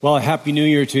Well, Happy New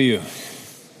Year to you.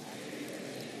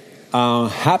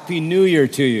 Happy New Year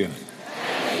to you.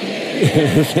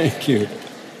 Thank you.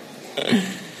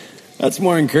 That's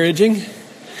more encouraging.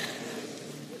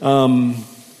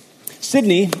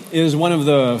 Sydney is one of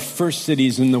the first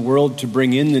cities in the world to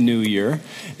bring in the new year,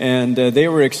 and they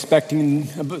were expecting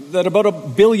that about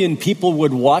 1 billion people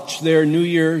would watch their New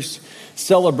Year's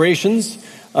celebrations.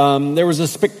 There was a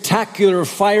spectacular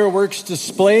fireworks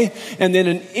display, and then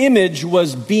an image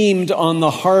was beamed on the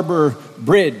harbor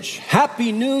bridge.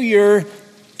 Happy New Year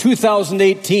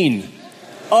 2018.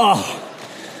 Oh,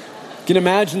 you can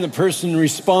imagine the person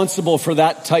responsible for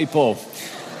that typo.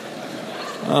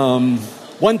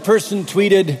 One person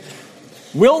tweeted,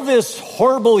 "Will this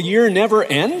horrible year never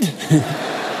end?"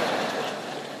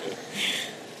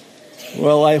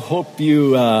 Well, I hope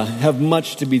you have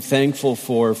much to be thankful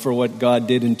for what God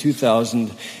did in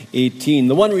 2018.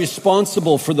 The one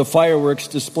responsible for the fireworks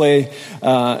display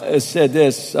said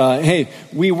this, "Hey,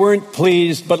 we weren't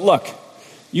pleased, but look,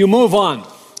 you move on."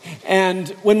 And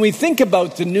when we think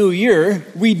about the new year,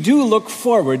 we do look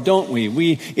forward, don't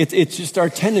we? It's just our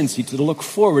tendency to look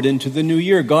forward into the new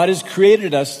year. God has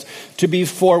created us to be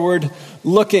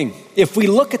forward-looking. If we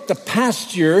look at the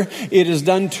past year, it is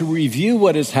done to review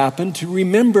what has happened, to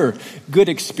remember good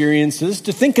experiences,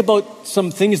 to think about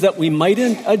some things that we might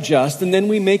adjust, and then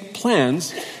we make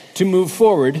plans to move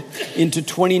forward into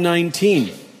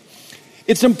 2019.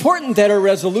 It's important that our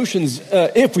resolutions,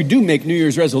 if we do make New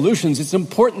Year's resolutions, it's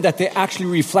important that they actually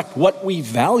reflect what we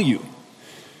value.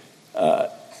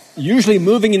 Usually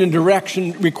moving in a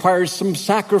direction requires some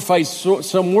sacrifice,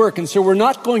 some work, and so we're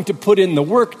not going to put in the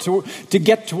work to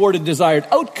get toward a desired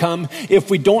outcome if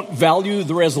we don't value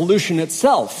the resolution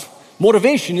itself.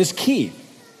 Motivation is key.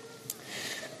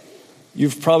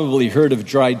 You've probably heard of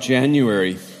dry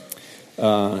January.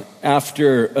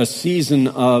 After a season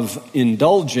of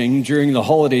indulging during the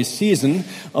holiday season,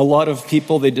 a lot of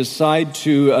people, they decide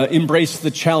to embrace the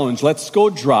challenge. Let's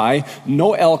go dry,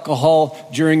 no alcohol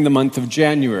during the month of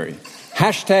January.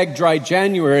 Hashtag Dry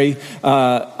January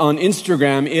on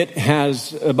Instagram, it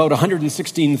has about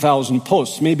 116,000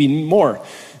 posts, maybe more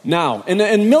now.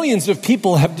 And millions of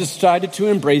people have decided to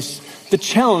embrace the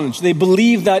challenge. They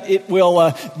believe that it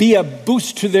will be a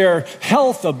boost to their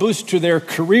health, a boost to their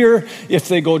career if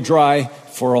they go dry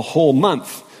for a whole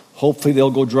month. Hopefully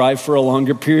they'll go dry for a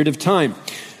longer period of time.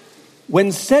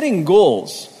 When setting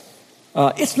goals,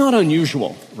 it's not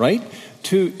unusual, right?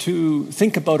 To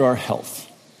think about our health,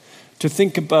 to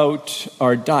think about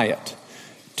our diet,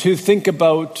 to think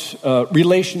about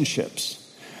relationships,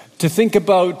 to think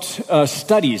about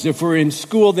studies. If we're in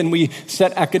school, then we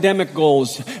set academic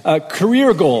goals,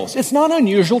 career goals. It's not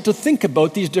unusual to think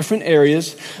about these different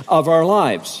areas of our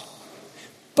lives.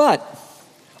 But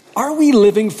are we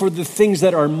living for the things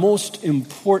that are most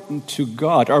important to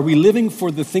God? Are we living for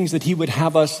the things that He would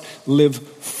have us live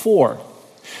for?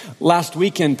 Last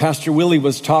weekend, Pastor Willie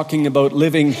was talking about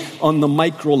living on the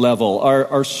micro level,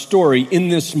 our story in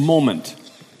this moment,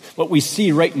 what we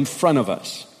see right in front of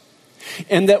us.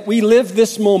 And that we live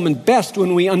this moment best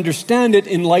when we understand it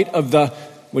in light of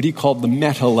what he called the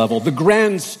meta level, the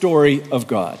grand story of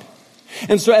God.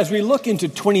 And so as we look into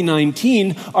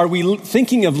 2019, are we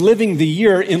thinking of living the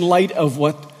year in light of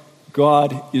what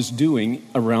God is doing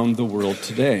around the world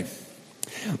today?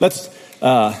 Let's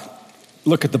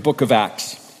look at the book of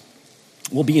Acts.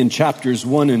 We'll be in chapters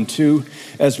 1 and 2.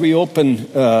 As we open,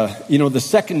 the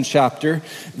second chapter,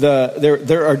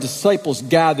 there are disciples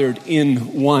gathered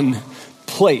in one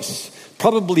place.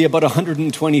 Probably about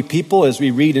 120 people as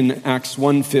we read in Acts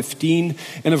 1:15.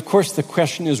 And of course the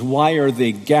question is, why are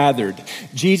they gathered?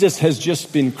 Jesus has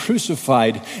just been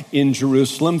crucified in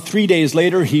Jerusalem. 3 days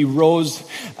later, He rose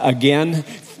again.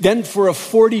 Then for a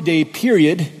 40-day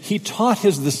period, He taught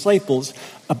His disciples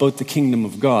about the kingdom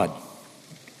of God.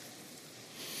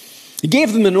 He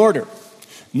gave them an order,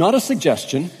 not a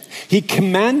suggestion. He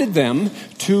commanded them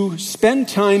to spend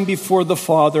time before the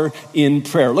Father in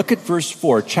prayer. Look at verse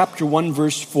 4, chapter 1,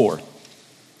 verse 4.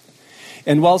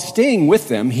 And while staying with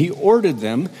them, He ordered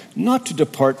them not to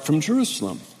depart from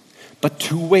Jerusalem, but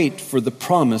to wait for the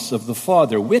promise of the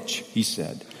Father, which, He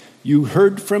said, you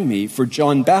heard from me, for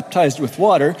John baptized with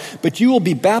water, but you will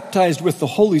be baptized with the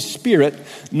Holy Spirit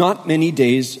not many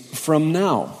days from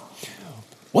now.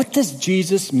 What does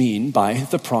Jesus mean by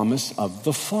the promise of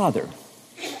the Father?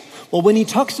 Well, when He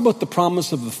talks about the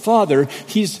promise of the Father,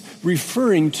 He's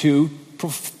referring to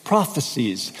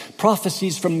prophecies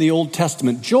from the Old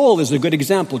Testament. Joel is a good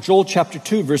example. Joel chapter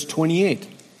 2, verse 28.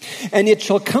 And it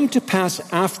shall come to pass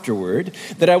afterward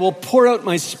that I will pour out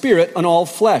my Spirit on all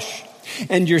flesh,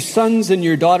 and your sons and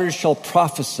your daughters shall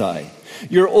prophesy.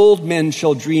 Your old men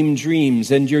shall dream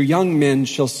dreams, and your young men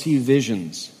shall see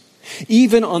visions.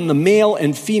 Even on the male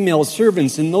and female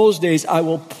servants in those days I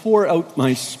will pour out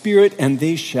my Spirit, and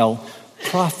they shall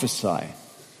prophesy.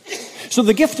 So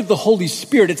the gift of the Holy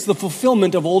Spirit, it's the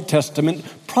fulfillment of Old Testament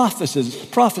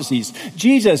prophecies.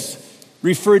 Jesus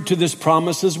referred to this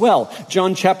promise as well.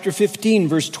 John chapter 15,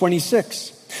 verse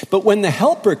 26. But when the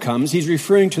Helper comes, he's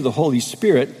referring to the Holy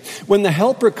Spirit, when the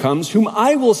Helper comes, whom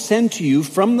I will send to you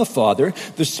from the Father,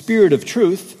 the Spirit of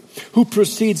truth, who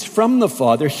proceeds from the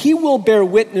Father, he will bear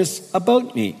witness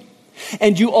about me,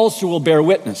 and you also will bear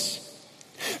witness.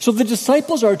 So the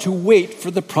disciples are to wait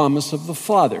for the promise of the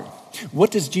Father.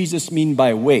 What does Jesus mean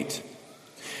by wait?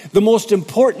 The most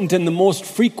important and the most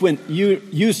frequent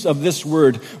use of this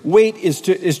word, wait, is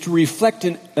to reflect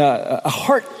a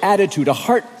heart attitude, a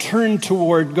heart turned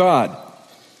toward God.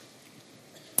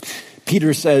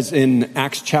 Peter says in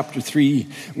Acts chapter 3,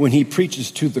 when he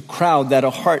preaches to the crowd, that a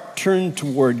heart turned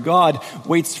toward God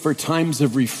waits for times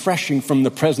of refreshing from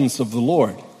the presence of the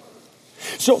Lord.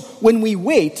 So when we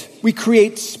wait, we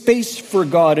create space for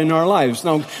God in our lives.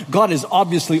 Now, God is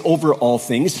obviously over all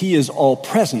things. He is all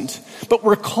present. But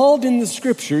we're called in the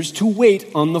Scriptures to wait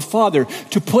on the Father,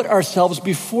 to put ourselves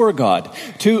before God,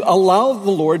 to allow the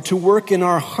Lord to work in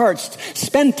our hearts,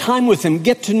 spend time with Him,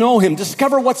 get to know Him,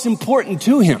 discover what's important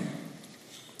to Him.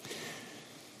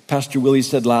 Pastor Willie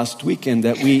said last weekend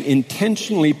that we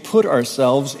intentionally put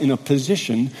ourselves in a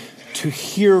position to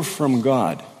hear from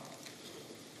God.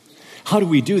 How do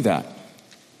we do that?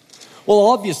 Well,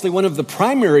 obviously, one of the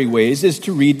primary ways is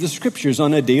to read the Scriptures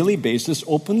on a daily basis,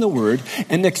 open the Word,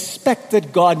 and expect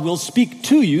that God will speak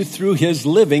to you through His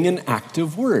living and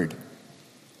active Word.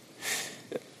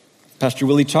 Pastor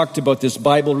Willie talked about this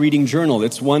Bible reading journal.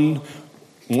 It's one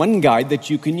guide that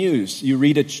you can use. You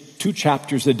read 2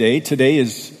 chapters a day. Today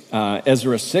is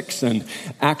Ezra 6 and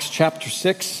Acts chapter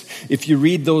 6. If you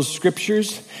read those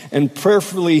scriptures and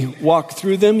prayerfully walk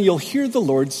through them, you'll hear the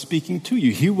Lord speaking to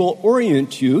you. He will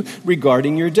orient you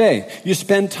regarding your day. You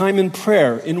spend time in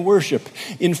prayer, in worship,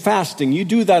 in fasting. You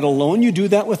do that alone. You do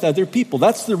that with other people.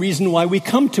 That's the reason why we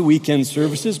come to weekend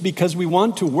services, because we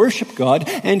want to worship God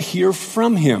and hear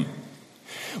from Him.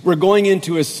 We're going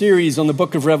into a series on the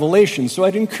book of Revelation, so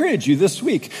I'd encourage you this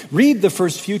week, read the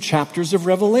first few chapters of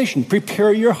Revelation.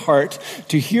 Prepare your heart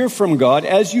to hear from God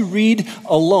as you read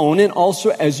alone and also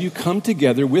as you come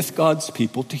together with God's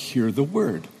people to hear the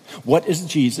Word. What is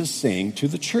Jesus saying to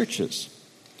the churches?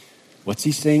 What's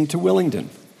He saying to Willingdon?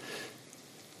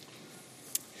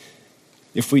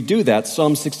 If we do that,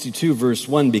 Psalm 62 verse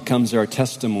 1 becomes our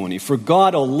testimony. For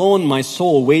God alone my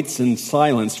soul waits in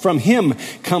silence. From Him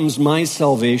comes my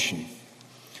salvation.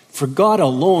 For God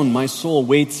alone my soul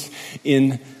waits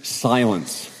in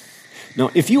silence.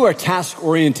 Now, if you are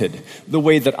task-oriented the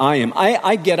way that I am,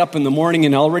 I get up in the morning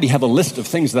and I already have a list of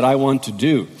things that I want to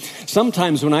do.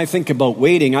 Sometimes when I think about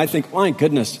waiting, I think, my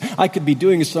goodness, I could be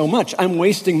doing so much. I'm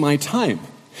wasting my time.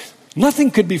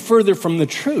 Nothing could be further from the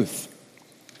truth.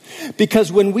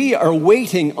 Because when we are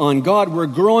waiting on God, we're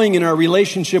growing in our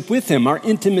relationship with Him, our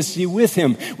intimacy with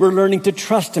Him. We're learning to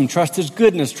trust Him, trust His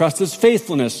goodness, trust His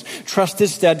faithfulness, trust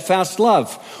His steadfast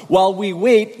love. While we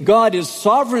wait, God is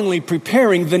sovereignly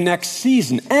preparing the next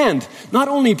season. And not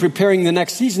only preparing the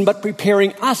next season, but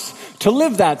preparing us to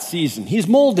live that season. He's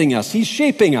molding us. He's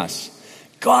shaping us.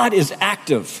 God is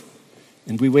active,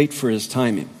 and we wait for His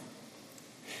timing.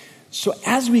 So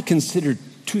as we consider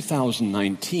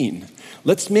 2019,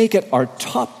 let's make it our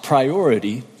top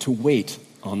priority to wait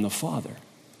on the Father,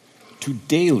 to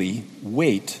daily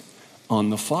wait on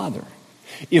the Father.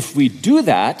 If we do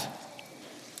that,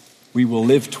 we will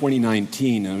live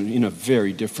 2019 in a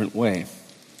very different way.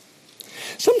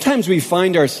 Sometimes we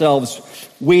find ourselves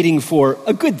waiting for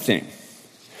a good thing,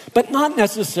 but not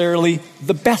necessarily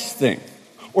the best thing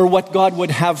or what God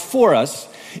would have for us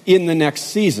in the next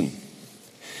season.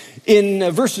 In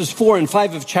verses 4 and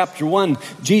 5 of chapter 1,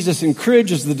 Jesus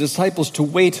encourages the disciples to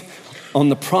wait on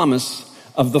the promise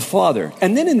of the Father.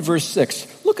 And then in verse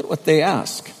 6, look at what they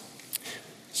ask.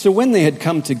 So when they had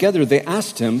come together, they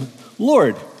asked Him,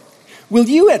 Lord, will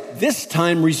you at this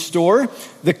time restore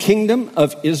the kingdom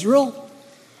of Israel?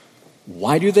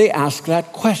 Why do they ask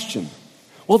that question?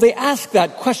 Well, they ask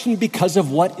that question because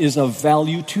of what is of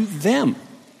value to them.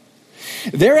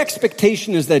 Their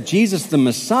expectation is that Jesus, the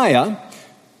Messiah,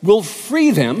 will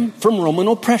free them from Roman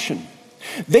oppression.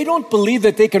 They don't believe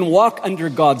that they can walk under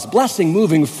God's blessing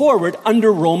moving forward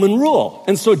under Roman rule.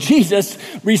 And so Jesus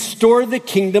restored the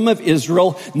kingdom of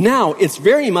Israel now. It's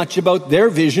very much about their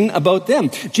vision, about them.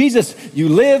 Jesus, you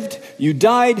lived, you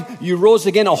died, you rose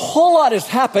again. A whole lot has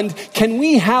happened. Can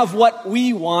we have what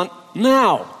we want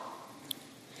now?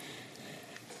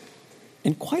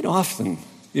 And quite often,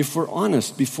 if we're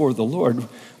honest before the Lord,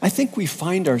 I think we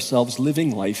find ourselves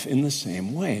living life in the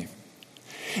same way.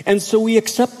 And so we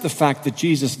accept the fact that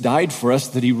Jesus died for us,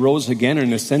 that he rose again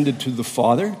and ascended to the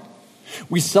Father.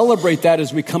 We celebrate that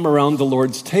as we come around the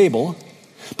Lord's table.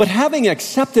 But having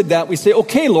accepted that, we say,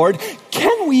 okay, Lord,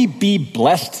 can we be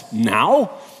blessed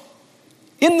now?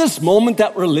 In this moment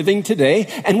that we're living today?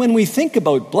 And when we think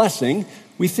about blessing,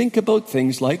 we think about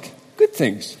things like good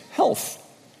things, health,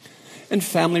 and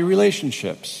family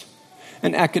relationships,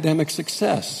 and academic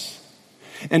success,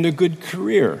 and a good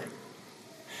career,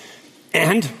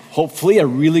 and hopefully a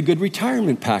really good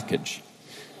retirement package,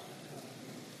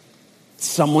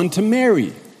 someone to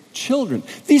marry, children.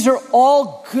 These are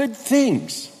all good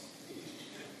things.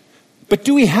 But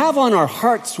do we have on our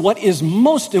hearts what is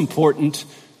most important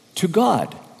to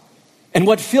God and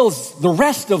what fills the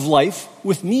rest of life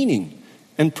with meaning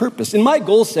and purpose? In my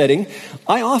goal setting,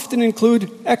 I often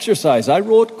include exercise. I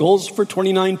wrote goals for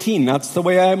 2019. That's the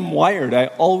way I'm wired. I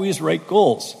always write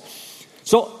goals.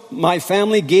 So my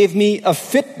family gave me a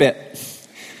Fitbit.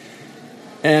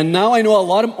 And now I know a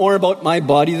lot more about my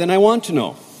body than I want to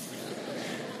know.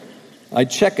 I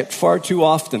check it far too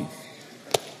often.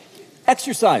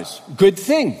 Exercise, good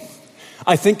thing.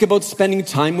 I think about spending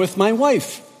time with my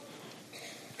wife.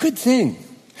 Good thing.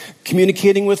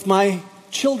 Communicating with my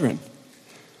children.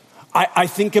 I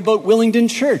think about Willingdon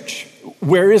Church.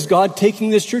 Where is God taking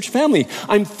this church family?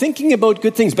 I'm thinking about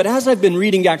good things. But as I've been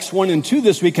reading Acts 1 and 2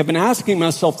 this week, I've been asking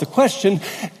myself the question,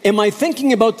 am I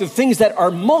thinking about the things that are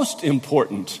most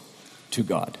important to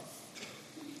God?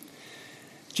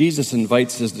 Jesus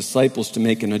invites his disciples to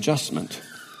make an adjustment.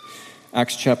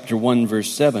 Acts chapter 1,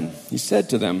 verse 7. He said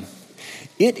to them,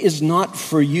 "It is not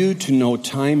for you to know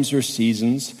times or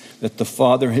seasons that the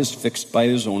Father has fixed by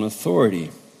his own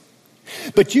authority.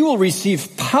 But you will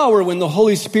receive power when the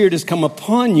Holy Spirit has come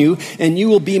upon you, and you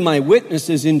will be my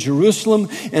witnesses in Jerusalem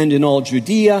and in all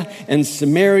Judea and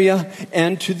Samaria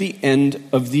and to the end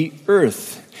of the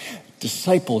earth."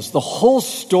 Disciples, the whole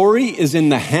story is in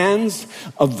the hands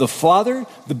of the Father,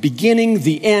 the beginning,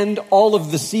 the end, all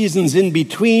of the seasons in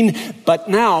between. But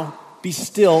now, be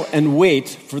still and wait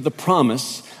for the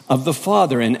promise of the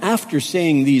Father. And after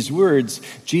saying these words,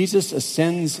 Jesus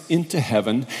ascends into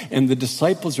heaven, and the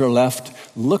disciples are left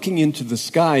looking into the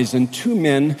skies, and two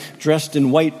men dressed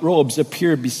in white robes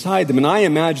appear beside them. And I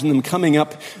imagine them coming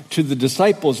up to the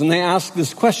disciples, and they ask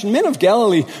this question, "Men of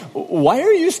Galilee, why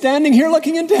are you standing here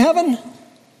looking into heaven?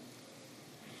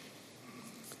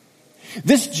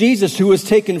 This Jesus who was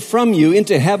taken from you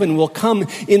into heaven will come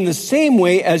in the same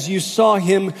way as you saw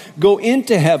him go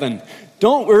into heaven."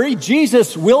 Don't worry,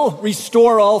 Jesus will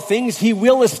restore all things. He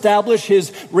will establish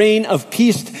his reign of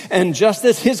peace and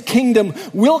justice. His kingdom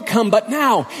will come. But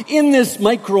now, in this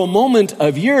micro moment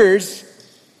of yours,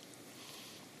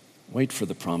 wait for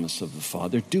the promise of the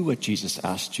Father. Do what Jesus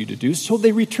asked you to do. So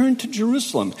they returned to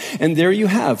Jerusalem. And there you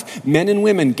have men and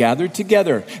women gathered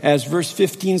together. As verse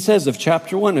 15 says of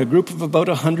chapter 1, a group of about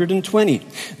 120.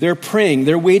 They're praying.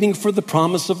 They're waiting for the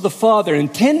promise of the Father.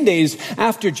 And 10 days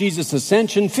after Jesus'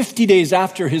 ascension, 50 days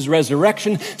after his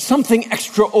resurrection, something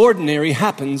extraordinary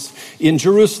happens in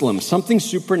Jerusalem. Something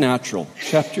supernatural.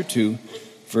 Chapter 2,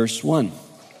 verse 1.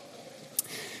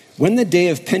 When the day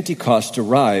of Pentecost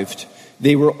arrived,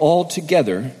 they were all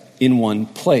together in one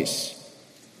place.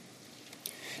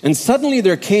 And suddenly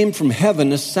there came from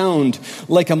heaven a sound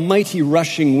like a mighty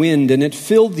rushing wind, and it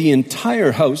filled the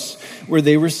entire house where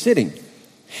they were sitting.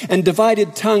 And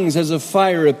divided tongues as of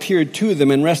fire appeared to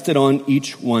them and rested on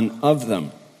each one of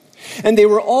them. And they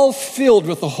were all filled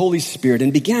with the Holy Spirit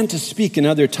and began to speak in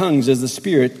other tongues as the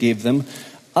Spirit gave them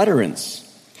utterance.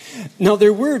 Now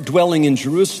there were dwelling in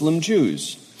Jerusalem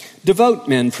Jews, devout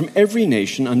men from every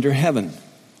nation under heaven.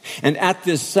 And at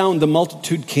this sound the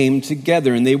multitude came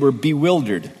together, and they were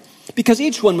bewildered, because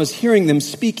each one was hearing them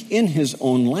speak in his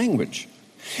own language.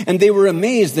 And they were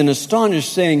amazed and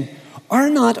astonished, saying,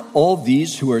 "Are not all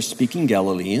these who are speaking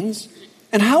Galileans?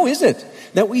 And how is it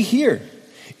that we hear,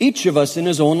 each of us in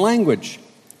his own language?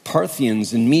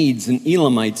 Parthians and Medes and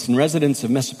Elamites and residents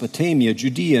of Mesopotamia,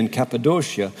 Judea and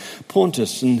Cappadocia,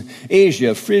 Pontus and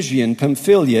Asia, Phrygia and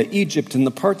Pamphylia, Egypt and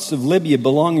the parts of Libya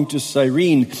belonging to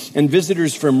Cyrene, and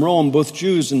visitors from Rome, both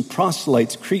Jews and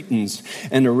proselytes, Cretans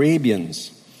and Arabians.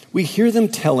 We hear them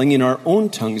telling in our own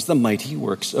tongues the mighty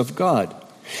works of God."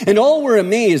 And all were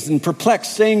amazed and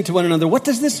perplexed, saying to one another, "What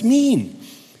does this mean?"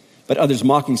 But others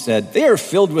mocking said, "They are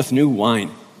filled with new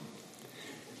wine."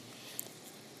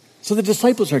 So the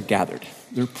disciples are gathered.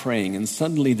 They're praying, and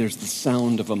suddenly there's the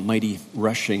sound of a mighty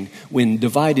rushing wind.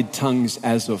 Divided tongues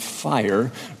as of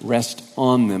fire rest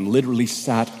on them, literally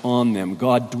sat on them.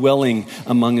 God dwelling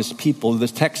among his people. The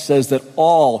text says that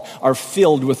all are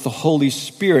filled with the Holy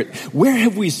Spirit. Where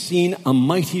have we seen a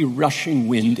mighty rushing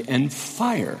wind and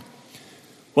fire?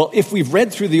 Well, if we've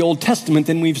read through the Old Testament,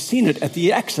 then we've seen it at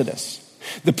the Exodus.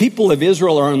 The people of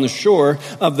Israel are on the shore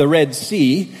of the Red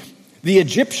Sea. The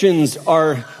Egyptians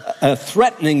are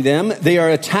threatening them. They are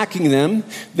attacking them.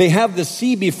 They have the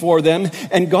sea before them.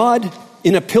 And God,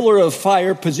 in a pillar of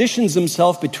fire, positions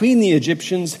himself between the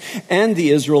Egyptians and the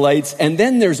Israelites. And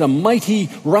then there's a mighty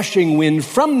rushing wind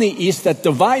from the east that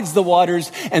divides the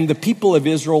waters. And the people of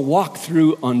Israel walk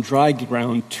through on dry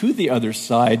ground to the other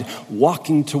side,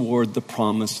 walking toward the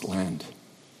promised land,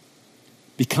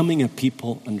 becoming a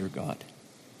people under God.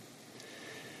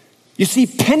 You see,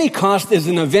 Pentecost is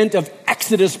an event of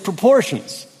Exodus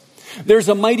proportions. There's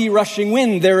a mighty rushing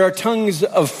wind. There are tongues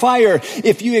of fire.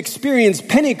 If you experience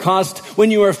Pentecost when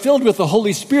you are filled with the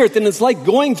Holy Spirit, then it's like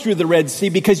going through the Red Sea,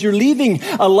 because you're leaving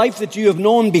a life that you have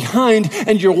known behind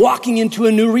and you're walking into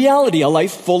a new reality, a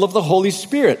life full of the Holy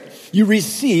Spirit. You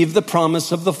receive the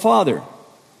promise of the Father.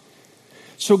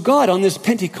 So God, on this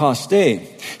Pentecost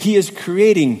day, he is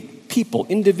creating people,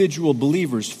 individual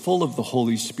believers full of the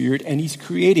Holy Spirit, and he's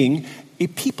creating a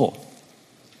people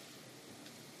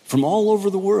from all over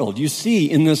the world. You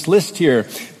see in this list here,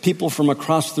 people from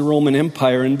across the Roman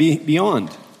Empire and beyond.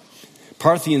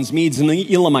 Parthians, Medes, and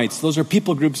the Elamites, those are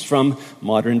people groups from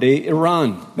modern-day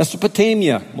Iran.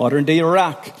 Mesopotamia, modern-day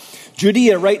Iraq.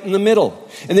 Judea, right in the middle.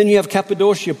 And then you have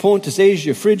Cappadocia, Pontus,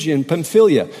 Asia, Phrygia, and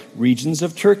Pamphylia, regions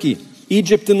of Turkey.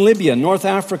 Egypt and Libya, North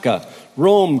Africa.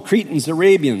 Rome, Cretans,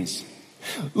 Arabians.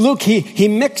 Luke, he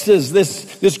mixes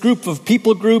this group of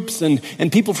people groups and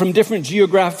people from different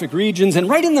geographic regions. And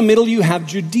right in the middle, you have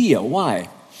Judea. Why?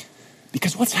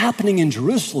 Because what's happening in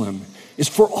Jerusalem is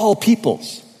for all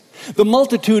peoples. The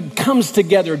multitude comes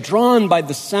together, drawn by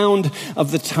the sound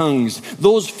of the tongues.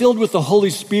 Those filled with the Holy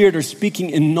Spirit are speaking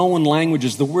in known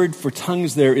languages. The word for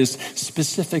tongues there is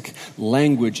specific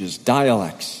languages,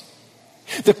 dialects.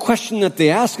 The question that they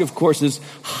ask, of course, is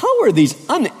how are these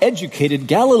uneducated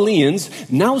Galileans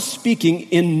now speaking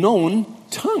in known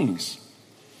tongues?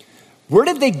 Where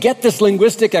did they get this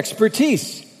linguistic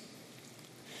expertise?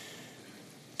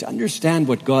 To understand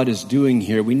what God is doing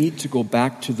here, we need to go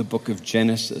back to the book of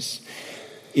Genesis.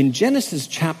 In Genesis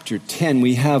chapter 10,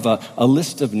 we have a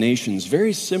list of nations,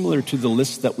 very similar to the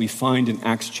list that we find in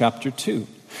Acts chapter 2.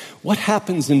 What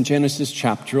happens in Genesis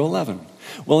chapter 11?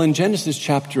 Well, in Genesis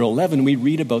chapter 11, we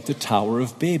read about the Tower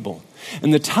of Babel.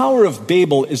 And the Tower of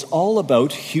Babel is all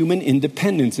about human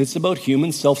independence. It's about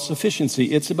human self-sufficiency.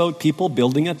 It's about people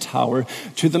building a tower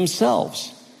to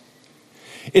themselves.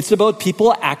 It's about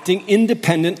people acting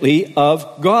independently of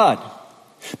God.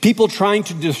 People trying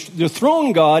to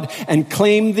dethrone God and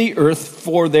claim the earth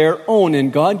for their own.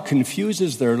 And God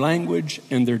confuses their language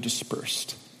and they're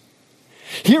dispersed.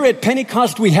 Here at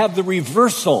Pentecost, we have the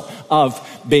reversal of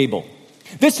Babel.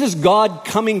 This is God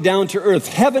coming down to earth,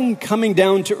 heaven coming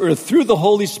down to earth through the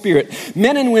Holy Spirit,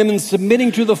 men and women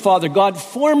submitting to the Father, God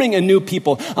forming a new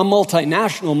people, a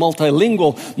multinational,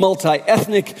 multilingual,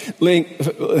 multi-ethnic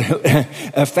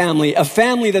family, a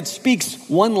family that speaks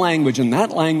one language, and that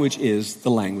language is the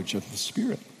language of the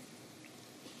Spirit.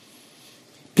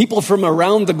 People from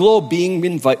around the globe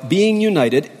being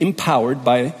united, empowered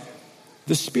by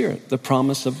the Spirit, the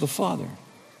promise of the Father.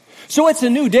 So it's a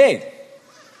new day.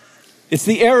 It's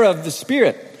the era of the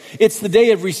Spirit. It's the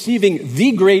day of receiving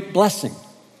the great blessing.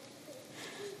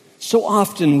 So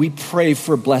often we pray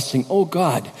for blessing. Oh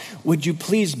God, would you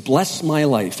please bless my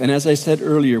life? And as I said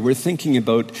earlier, we're thinking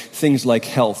about things like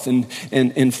health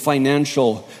and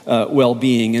financial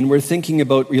well-being, and we're thinking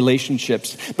about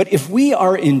relationships. But if we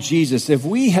are in Jesus, if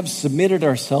we have submitted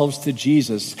ourselves to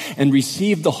Jesus and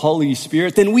received the Holy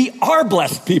Spirit, then we are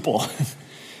blessed people.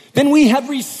 Then we have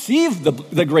received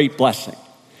the great blessing.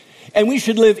 And we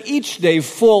should live each day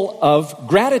full of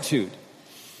gratitude.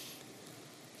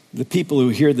 The people who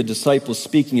hear the disciples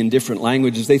speaking in different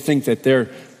languages, they think that they're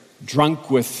drunk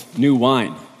with new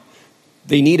wine.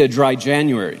 They need a dry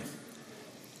January.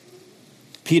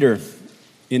 Peter,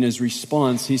 in his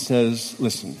response, he says,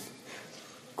 listen,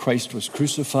 Christ was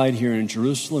crucified here in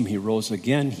Jerusalem. He rose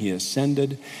again. He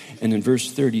ascended. And in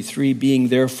verse 33, being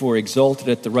therefore exalted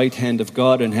at the right hand of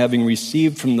God and having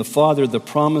received from the Father the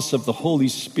promise of the Holy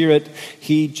Spirit,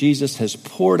 he, Jesus, has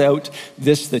poured out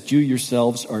this that you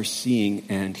yourselves are seeing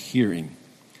and hearing.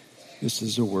 This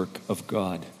is a work of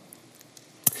God.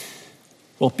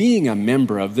 Well, being a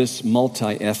member of this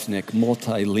multi-ethnic,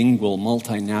 multilingual,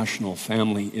 multinational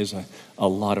family is a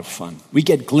lot of fun. We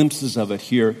get glimpses of it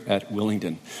here at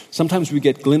Willingdon. Sometimes we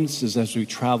get glimpses as we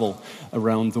travel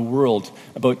around the world.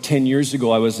 About 10 years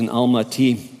ago, I was in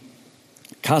Almaty,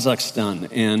 Kazakhstan,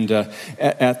 and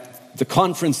at the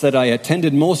conference that I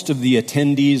attended, most of the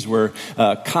attendees were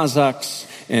Kazakhs,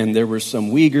 and there were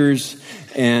some Uyghurs.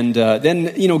 And then,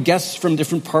 guests from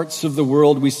different parts of the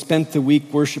world. We spent the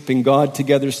week worshiping God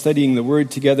together, studying the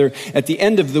Word together. At the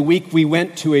end of the week, we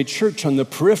went to a church on the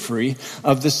periphery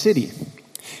of the city.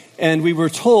 And we were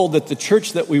told that the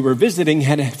church that we were visiting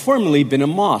had formerly been a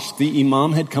mosque. The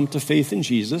imam had come to faith in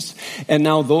Jesus, and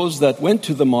now those that went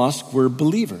to the mosque were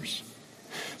believers.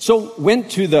 So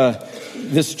went to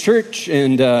this church,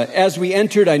 and as we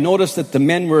entered, I noticed that the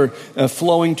men were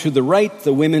flowing to the right,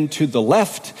 the women to the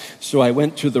left. So I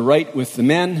went to the right with the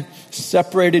men,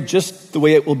 separated just the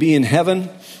way it will be in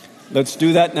heaven. Let's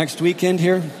do that next weekend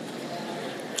here.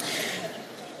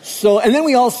 And then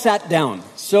we all sat down.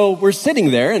 So we're sitting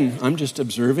there, and I'm just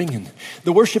observing, and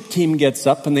the worship team gets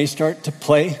up, and they start to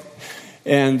play.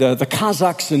 And the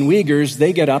Kazakhs and Uyghurs,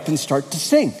 they get up and start to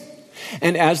sing.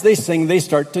 And as they sing, they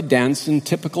start to dance in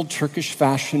typical Turkish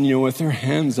fashion, with their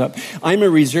hands up. I'm a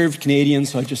reserved Canadian,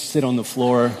 so I just sit on the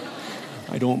floor.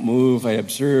 I don't move, I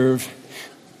observe.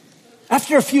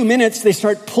 After a few minutes, they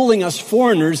start pulling us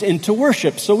foreigners into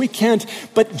worship, so we can't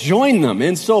but join them.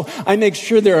 And so I make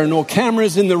sure there are no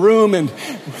cameras in the room, and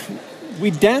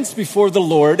we dance before the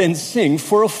Lord and sing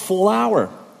for a full hour.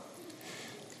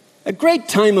 A great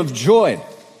time of joy,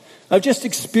 of just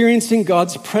experiencing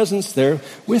God's presence there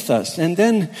with us. And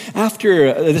then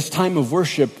after this time of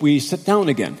worship, we sit down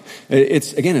again.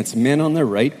 It's men on the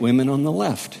right, women on the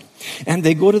left. And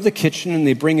they go to the kitchen and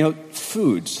they bring out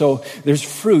food. So there's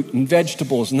fruit and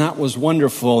vegetables, and that was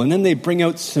wonderful. And then they bring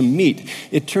out some meat.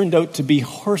 It turned out to be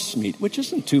horse meat, which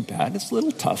isn't too bad. It's a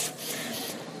little tough.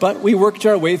 But we worked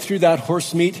our way through that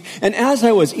horse meat. And as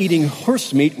I was eating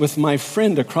horse meat with my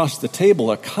friend across the table,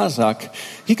 a Kazakh,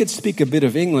 he could speak a bit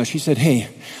of English. He said, "Hey,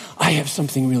 I have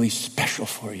something really special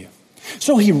for you."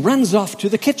 So he runs off to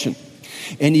the kitchen.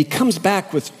 And he comes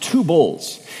back with 2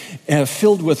 bowls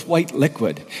filled with white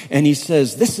liquid. And he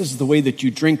says, "This is the way that you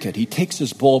drink it." He takes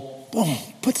his bowl, boom,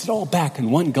 puts it all back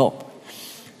in one gulp.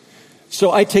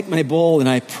 So I take my bowl and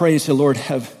I pray, say, "Lord,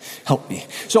 help me."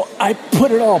 So I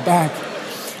put it all back.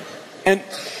 And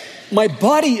my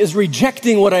body is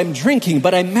rejecting what I'm drinking,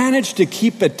 but I managed to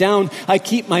keep it down. I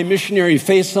keep my missionary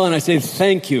face on. I say,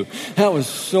 "Thank you. That was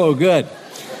so good."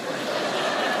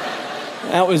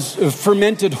 That was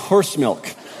fermented horse milk.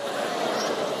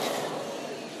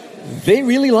 They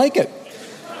really like it.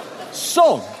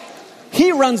 So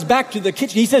he runs back to the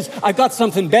kitchen. He says, "I've got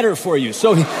something better for you."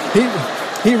 So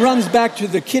he runs back to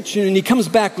the kitchen and he comes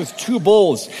back with 2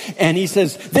 bowls. And he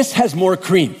says, "This has more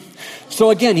cream." So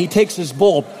again, he takes his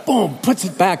bowl, boom, puts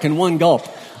it back in one gulp.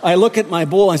 I look at my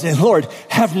bowl and I say, "Lord,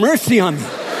 have mercy on me."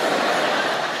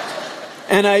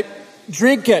 And I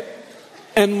drink it.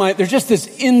 And there's just this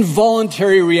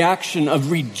involuntary reaction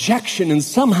of rejection. And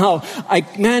somehow I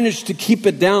managed to keep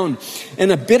it down.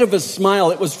 And a bit of a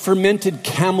smile. It was fermented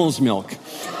camel's milk.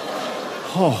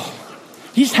 Oh,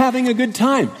 he's having a good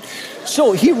time.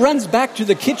 So he runs back to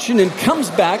the kitchen and comes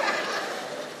back.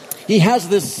 He has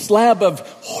this slab of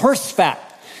horse fat.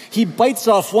 He bites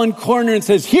off one corner and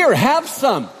says, "Here, have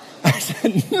some." I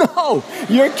said, "No,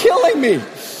 you're killing me."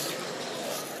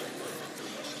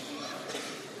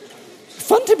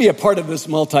 Fun to be a part of this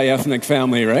multi-ethnic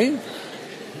family, right?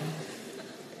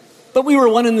 But we were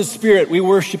one in the Spirit. We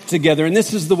worshiped together. And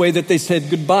this is the way that they said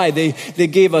goodbye. They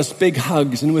gave us big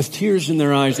hugs. And with tears in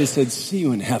their eyes, they said, "See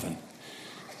you in heaven.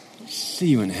 See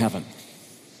you in heaven."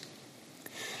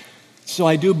 So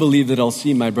I do believe that I'll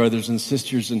see my brothers and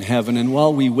sisters in heaven. And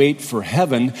while we wait for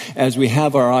heaven, as we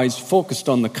have our eyes focused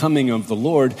on the coming of the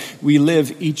Lord, we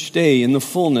live each day in the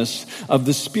fullness of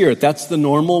the Spirit. That's the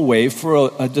normal way for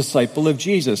a disciple of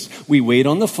Jesus. We wait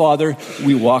on the Father,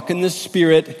 we walk in the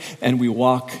Spirit, and we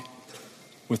walk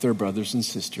with our brothers and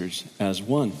sisters as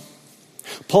one.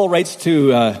 Paul writes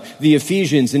to the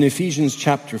Ephesians in Ephesians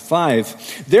chapter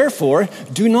 5, "Therefore,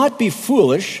 do not be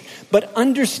foolish, but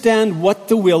understand what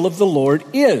the will of the Lord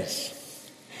is."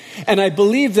 And I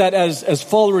believe that as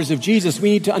followers of Jesus,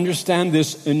 we need to understand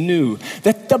this anew,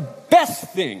 that the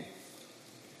best thing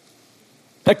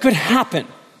that could happen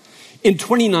in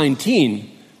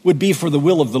 2019 would be for the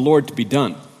will of the Lord to be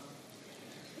done.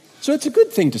 So it's a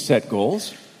good thing to set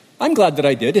goals. I'm glad that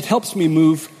I did. It helps me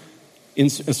move in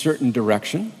a certain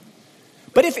direction.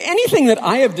 But if anything that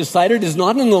I have decided is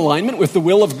not in alignment with the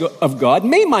will of God,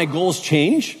 may my goals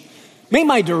change. May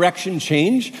my direction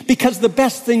change, because the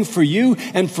best thing for you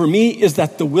and for me is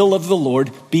that the will of the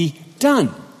Lord be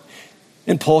done.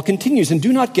 And Paul continues, and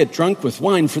do not get drunk with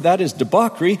wine, for that is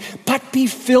debauchery, but be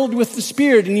filled with the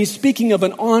Spirit. And he's speaking of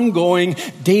an ongoing,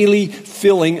 daily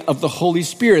filling of the Holy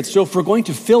Spirit. So if we're going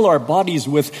to fill our bodies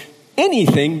with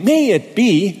anything, may it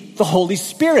be the Holy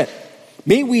Spirit.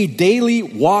 May we daily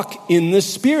walk in the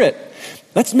Spirit.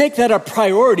 Let's make that a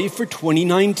priority for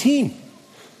 2019,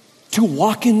 to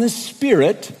walk in the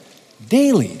Spirit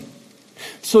daily.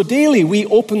 So daily we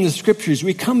open the Scriptures,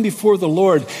 we come before the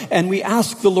Lord, and we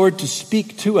ask the Lord to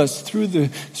speak to us through the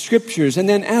Scriptures. And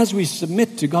then as we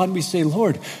submit to God, we say,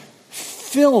 Lord,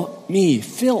 fill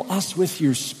us with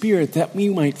your Spirit that we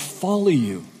might follow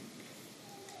you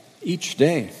each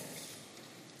day.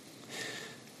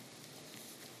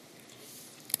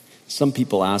 Some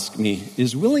people ask me,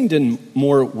 is Willingdon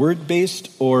more word-based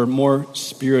or more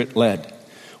spirit-led?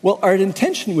 Well, our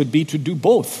intention would be to do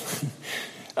both.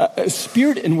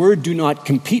 Spirit and word do not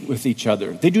compete with each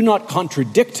other. They do not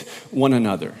contradict one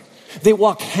another. They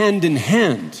walk hand in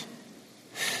hand.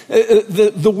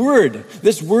 The word,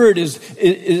 this word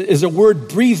is a word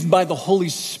breathed by the Holy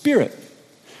Spirit.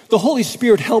 The Holy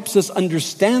Spirit helps us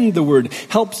understand the word,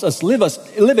 helps us live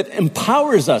it,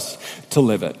 empowers us to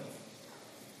live it.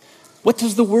 What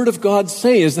does the Word of God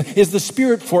say? Is the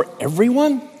Spirit for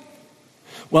everyone?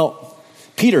 Well,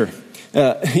 Peter,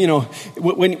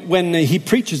 when he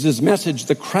preaches his message,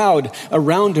 the crowd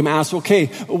around him asks, okay,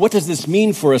 what does this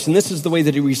mean for us? And this is the way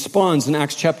that he responds in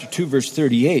Acts chapter 2, verse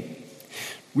 38.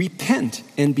 Repent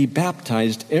and be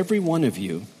baptized, every one of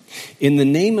you, in the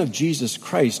name of Jesus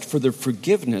Christ for the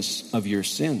forgiveness of your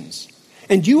sins.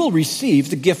 And you will receive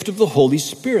the gift of the Holy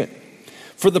Spirit.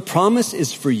 For the promise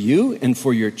is for you and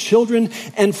for your children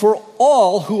and for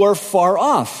all who are far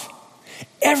off,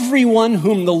 everyone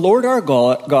whom the Lord our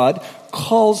God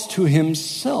calls to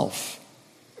himself.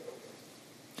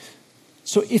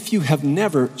 So if you have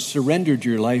never surrendered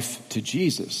your life to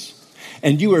Jesus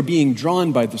and you are being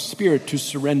drawn by the Spirit to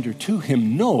surrender to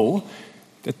him, know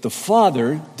that the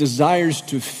Father desires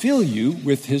to fill you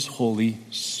with his Holy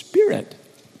Spirit.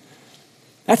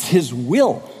 That's his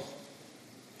will.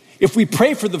 If we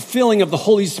pray for the filling of the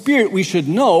Holy Spirit, we should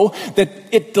know that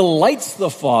it delights the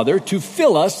Father to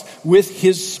fill us with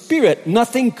his Spirit.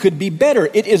 Nothing could be better.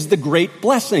 It is the great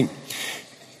blessing.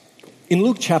 In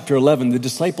Luke chapter 11, the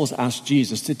disciples asked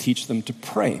Jesus to teach them to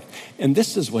pray. And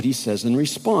this is what he says in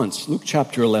response. Luke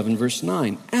chapter 11, verse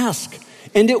 9. Ask,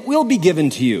 and it will be given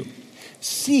to you.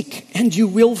 Seek, and you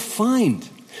will find.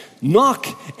 Knock,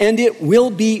 and it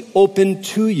will be opened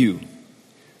to you.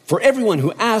 For everyone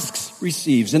who asks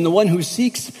receives, and the one who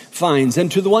seeks finds,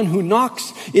 and to the one who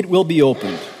knocks it will be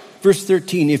opened. Verse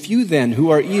 13, if you then, who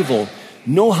are evil,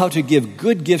 know how to give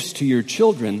good gifts to your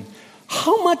children,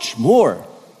 how much more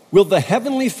will the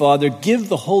Heavenly Father give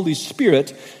the Holy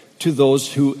Spirit to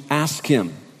those who ask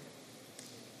him?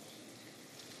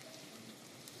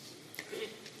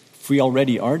 If we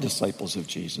already are disciples of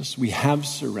Jesus, we have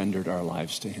surrendered our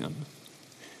lives to him.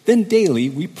 Then daily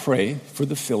we pray for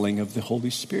the filling of the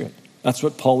Holy Spirit. That's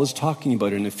what Paul is talking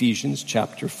about in Ephesians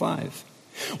chapter 5.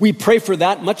 We pray for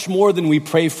that much more than we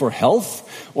pray for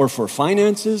health or for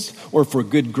finances or for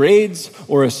good grades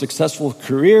or a successful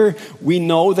career. We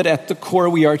know that at the core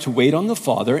we are to wait on the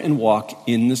Father and walk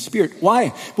in the Spirit.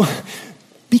 Why? Well,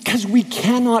 because we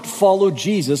cannot follow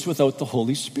Jesus without the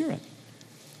Holy Spirit.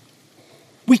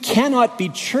 We cannot be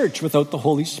church without the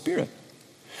Holy Spirit.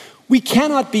 We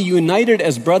cannot be united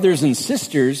as brothers and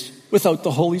sisters without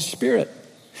the Holy Spirit.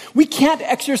 We can't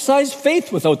exercise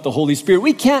faith without the Holy Spirit.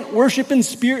 We can't worship in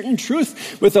spirit and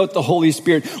truth without the Holy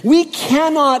Spirit. We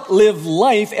cannot live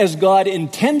life as God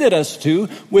intended us to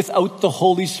without the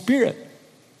Holy Spirit.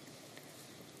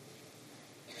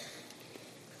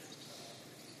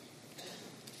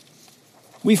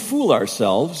 We fool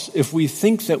ourselves if we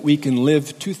think that we can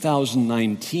live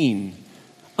 2019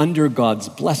 under God's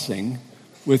blessing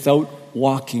without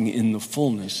walking in the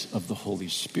fullness of the Holy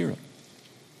Spirit.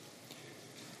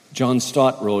 John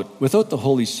Stott wrote, without the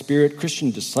Holy Spirit,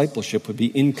 Christian discipleship would be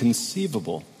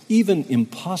inconceivable, even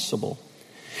impossible.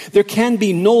 There can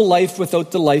be no life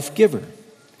without the life giver,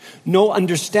 no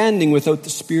understanding without the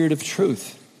Spirit of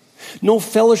truth, no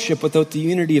fellowship without the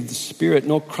unity of the Spirit,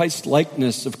 no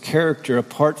Christ-likeness of character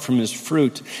apart from his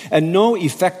fruit, and no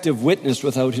effective witness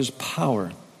without his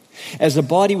power. As a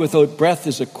body without breath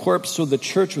is a corpse, so the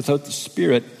church without the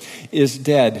Spirit is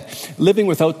dead. Living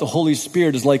without the Holy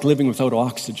Spirit is like living without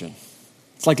oxygen.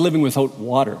 It's like living without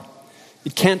water.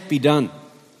 It can't be done.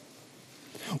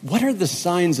 What are the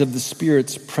signs of the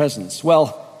Spirit's presence?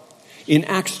 Well, in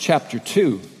Acts chapter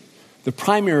 2, The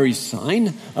primary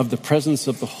sign of the presence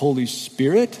of the Holy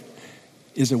Spirit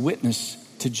is a witness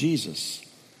to Jesus.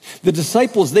 The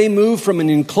disciples, they move from an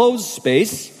enclosed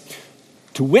space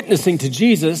to witnessing to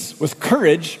Jesus with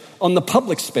courage on the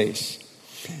public space.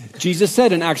 Jesus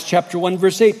said in Acts chapter 1,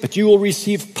 verse 8, "But you will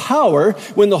receive power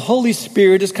when the Holy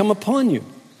Spirit has come upon you.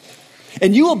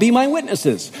 And you will be my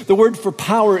witnesses." The word for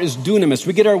power is dunamis.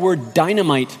 We get our word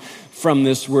dynamite from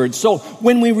this word. So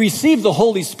when we receive the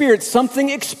Holy Spirit, something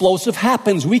explosive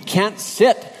happens. We can't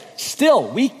sit still.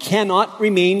 We cannot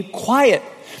remain quiet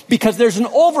because there's an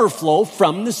overflow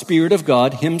from the Spirit of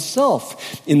God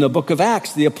himself. In the book of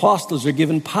Acts, the apostles are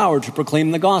given power to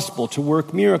proclaim the gospel, to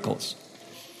work miracles.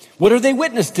 What are they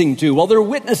witnessing to? Well, they're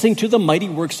witnessing to the mighty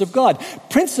works of God,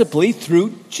 principally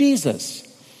through Jesus.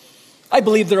 I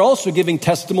believe they're also giving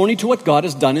testimony to what God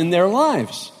has done in their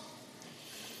lives.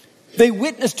 They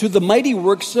witness to the mighty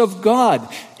works of God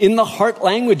in the heart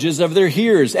languages of their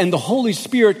hearers, and the Holy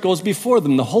Spirit goes before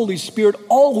them. The Holy Spirit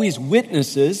always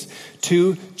witnesses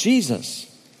to Jesus.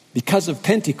 Because of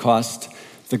Pentecost,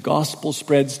 the gospel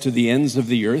spreads to the ends of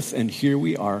the earth, and here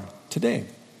we are today.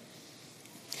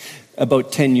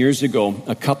 About 10 years ago,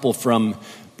 a couple from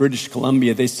British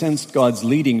Columbia, they sensed God's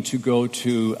leading to go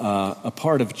to a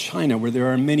part of China where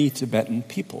there are many Tibetan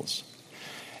peoples.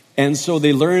 And so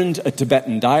they learned a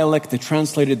Tibetan dialect. They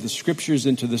translated the scriptures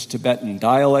into this Tibetan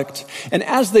dialect. And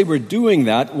as they were doing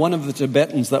that, one of the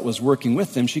Tibetans that was working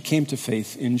with them, she came to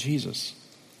faith in Jesus.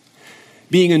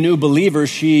 Being a new believer,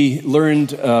 she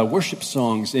learned worship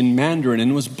songs in Mandarin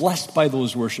and was blessed by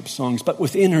those worship songs. But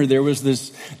within her, there was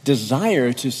this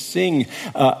desire to sing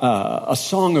a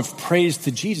song of praise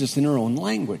to Jesus in her own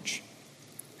language.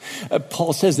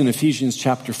 Paul says in Ephesians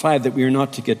chapter 5 that we are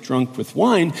not to get drunk with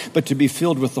wine, but to be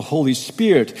filled with the Holy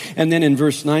Spirit. And then in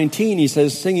verse 19, he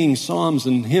says, singing psalms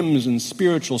and hymns and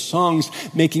spiritual songs,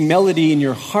 making melody in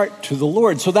your heart to the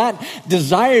Lord. So that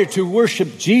desire to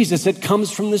worship Jesus, it comes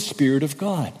from the Spirit of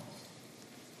God.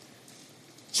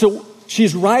 So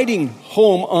she's riding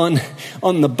home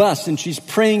on the bus and she's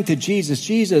praying to Jesus,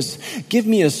 Jesus, give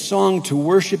me a song to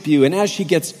worship you. And as she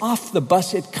gets off the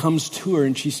bus, it comes to her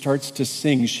and she starts to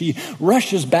sing. She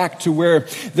rushes back to where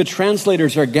the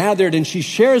translators are gathered and she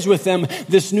shares with them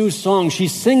this new song. She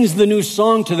sings the new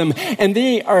song to them and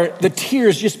the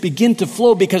tears just begin to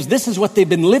flow because this is what they've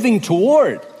been living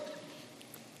toward.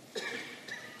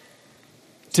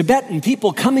 Tibetan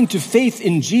people coming to faith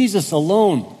in Jesus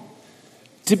alone.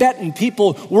 Tibetan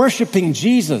people worshiping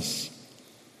Jesus.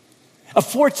 A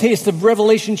foretaste of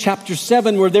Revelation chapter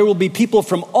 7 where there will be people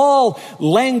from all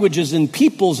languages and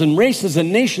peoples and races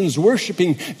and nations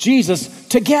worshiping Jesus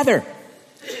together.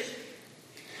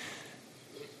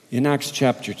 In Acts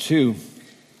chapter 2,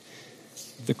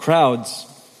 the crowds,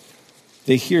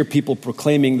 they hear people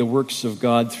proclaiming the works of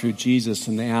God through Jesus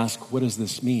and they ask, what does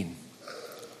this mean?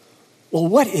 Well,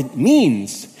 what it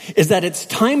means is that it's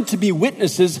time to be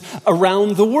witnesses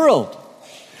around the world.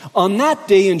 On that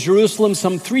day in Jerusalem,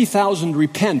 some 3,000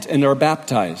 repent and are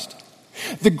baptized.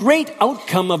 The great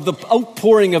outcome of the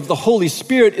outpouring of the Holy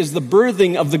Spirit is the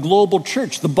birthing of the global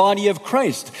church, the body of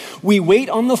Christ. We wait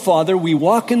on the Father, we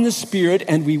walk in the Spirit,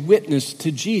 and we witness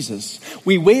to Jesus.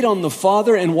 We wait on the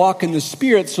Father and walk in the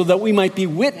Spirit so that we might be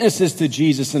witnesses to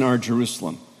Jesus in our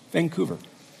Jerusalem, Vancouver.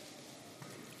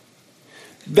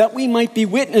 That we might be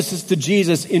witnesses to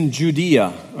Jesus in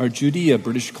Judea,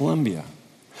 British Columbia,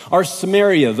 our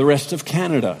Samaria, the rest of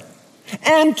Canada,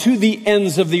 and to the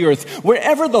ends of the earth.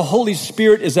 Wherever the Holy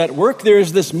Spirit is at work, there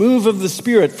is this move of the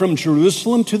Spirit from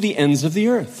Jerusalem to the ends of the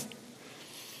earth.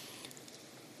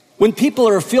 When people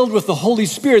are filled with the Holy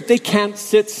Spirit, they can't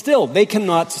sit still. They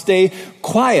cannot stay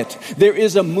quiet. There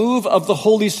is a move of the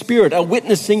Holy Spirit, a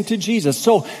witnessing to Jesus.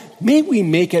 So may we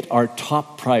make it our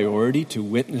top priority to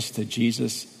witness to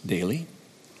Jesus daily?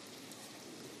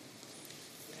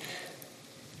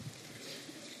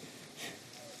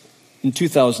 In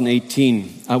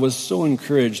 2018, I was so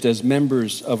encouraged as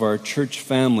members of our church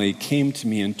family came to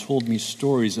me and told me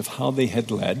stories of how they had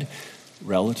led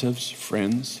relatives,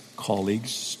 friends, colleagues,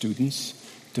 students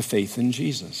to faith in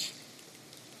Jesus.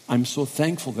 I'm so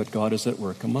thankful that God is at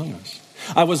work among us.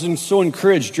 I was so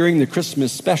encouraged during the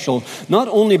Christmas special, not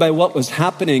only by what was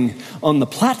happening on the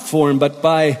platform, but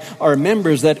by our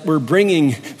members that were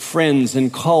bringing friends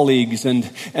and colleagues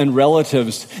and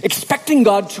relatives, expecting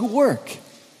God to work.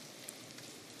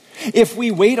 If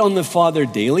we wait on the Father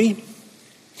daily,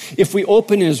 if we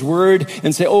open His Word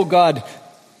and say, oh God,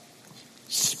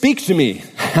 speak to me.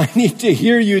 I need to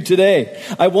hear you today.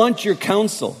 I want your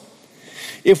counsel.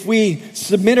 If we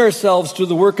submit ourselves to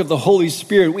the work of the Holy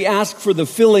Spirit, we ask for the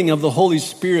filling of the Holy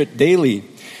Spirit daily,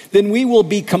 then we will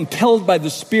be compelled by the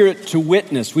Spirit to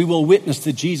witness. We will witness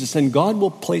to Jesus, and God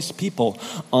will place people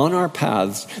on our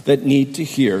paths that need to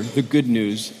hear the good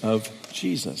news of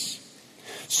Jesus.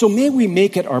 So may we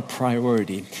make it our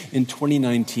priority in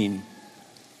 2019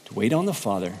 to wait on the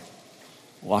Father,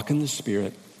 walk in the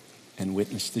Spirit, and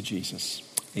witness to Jesus.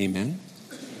 Amen.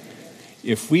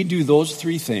 If we do those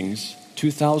three things,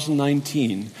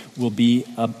 2019 will be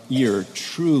a year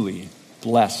truly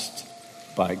blessed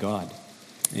by God.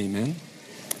 Amen.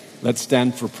 Let's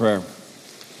stand for prayer.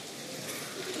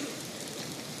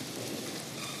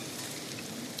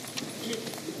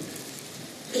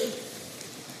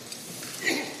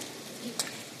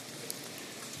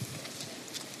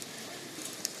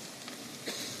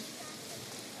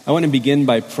 I want to begin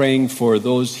by praying for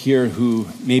those here who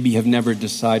maybe have never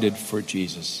decided for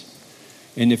Jesus.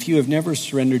 And if you have never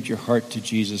surrendered your heart to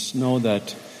Jesus, know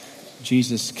that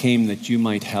Jesus came that you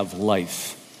might have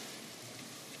life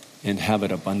and have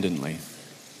it abundantly.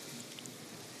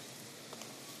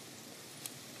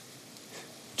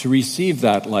 To receive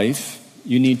that life,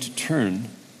 you need to turn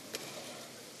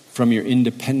from your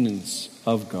independence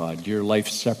of God, your life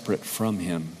separate from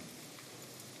Him.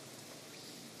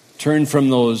 Turn from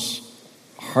those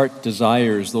heart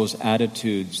desires, those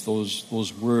attitudes,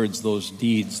 those words, those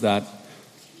deeds that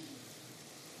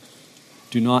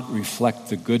do not reflect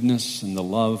the goodness and the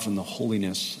love and the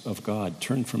holiness of God.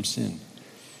 Turn from sin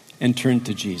and turn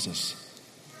to Jesus.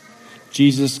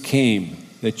 Jesus came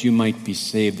that you might be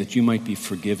saved, that you might be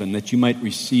forgiven, that you might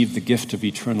receive the gift of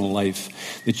eternal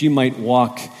life, that you might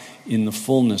walk in the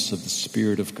fullness of the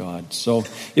Spirit of God. So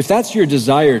if that's your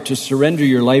desire to surrender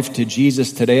your life to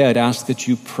Jesus today, I'd ask that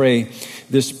you pray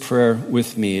this prayer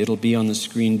with me. It'll be on the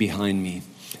screen behind me.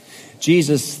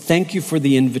 Jesus, thank you for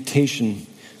the invitation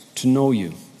to know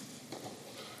you.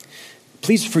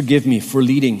 Please forgive me for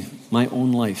leading my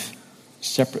own life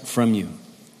separate from you.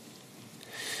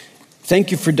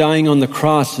 Thank you for dying on the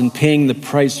cross and paying the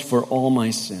price for all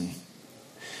my sin.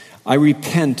 I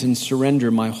repent and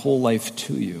surrender my whole life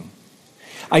to you.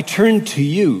 I turn to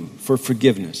you for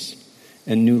forgiveness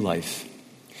and new life.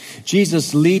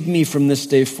 Jesus, lead me from this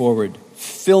day forward.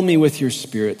 Fill me with your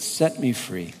Spirit. Set me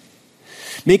free.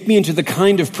 Make me into the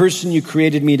kind of person you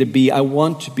created me to be. I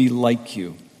want to be like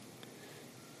you.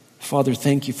 Father,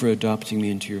 thank you for adopting me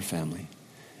into your family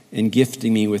and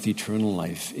gifting me with eternal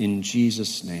life. In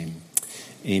Jesus' name,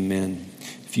 amen.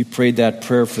 If you prayed that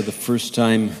prayer for the first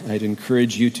time, I'd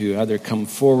encourage you to either come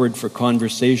forward for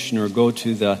conversation or go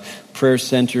to the prayer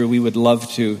center. We would love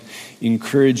to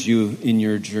encourage you in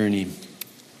your journey.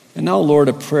 And now, Lord,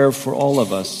 a prayer for all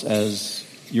of us as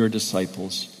your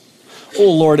disciples.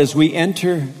 Oh, Lord, as we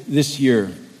enter this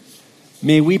year,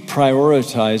 may we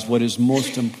prioritize what is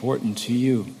most important to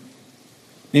you.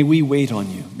 May we wait on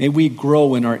you. May we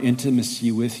grow in our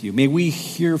intimacy with you. May we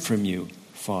hear from you,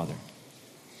 Father.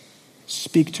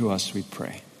 Speak to us, we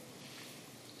pray.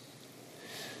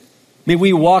 May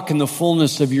we walk in the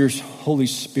fullness of your Holy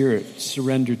Spirit,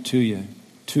 surrendered to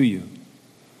you.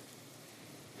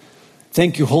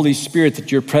 Thank you, Holy Spirit,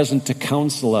 that you're present to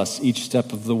counsel us each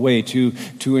step of the way, to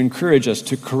encourage us,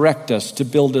 to correct us, to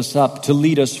build us up, to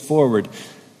lead us forward.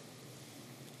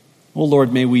 Oh,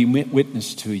 Lord, may we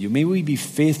witness to you. May we be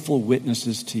faithful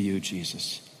witnesses to you,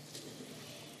 Jesus.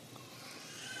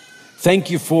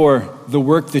 Thank you for the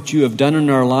work that you have done in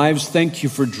our lives. Thank you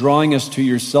for drawing us to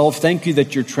yourself. Thank you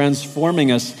that you're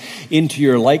transforming us into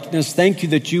your likeness. Thank you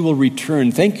that you will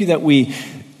return. Thank you that we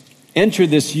enter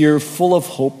this year full of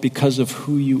hope because of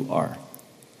who you are.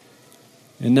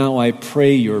 And now I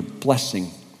pray your blessing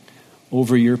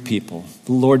over your people.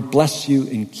 The Lord bless you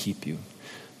and keep you.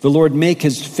 The Lord make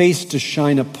his face to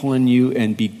shine upon you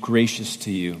and be gracious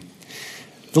to you.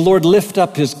 The Lord lift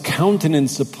up his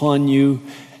countenance upon you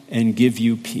and give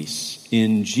you peace.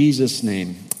 In Jesus'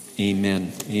 name,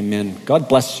 amen. Amen. God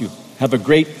bless you. Have a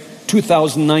great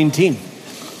 2019.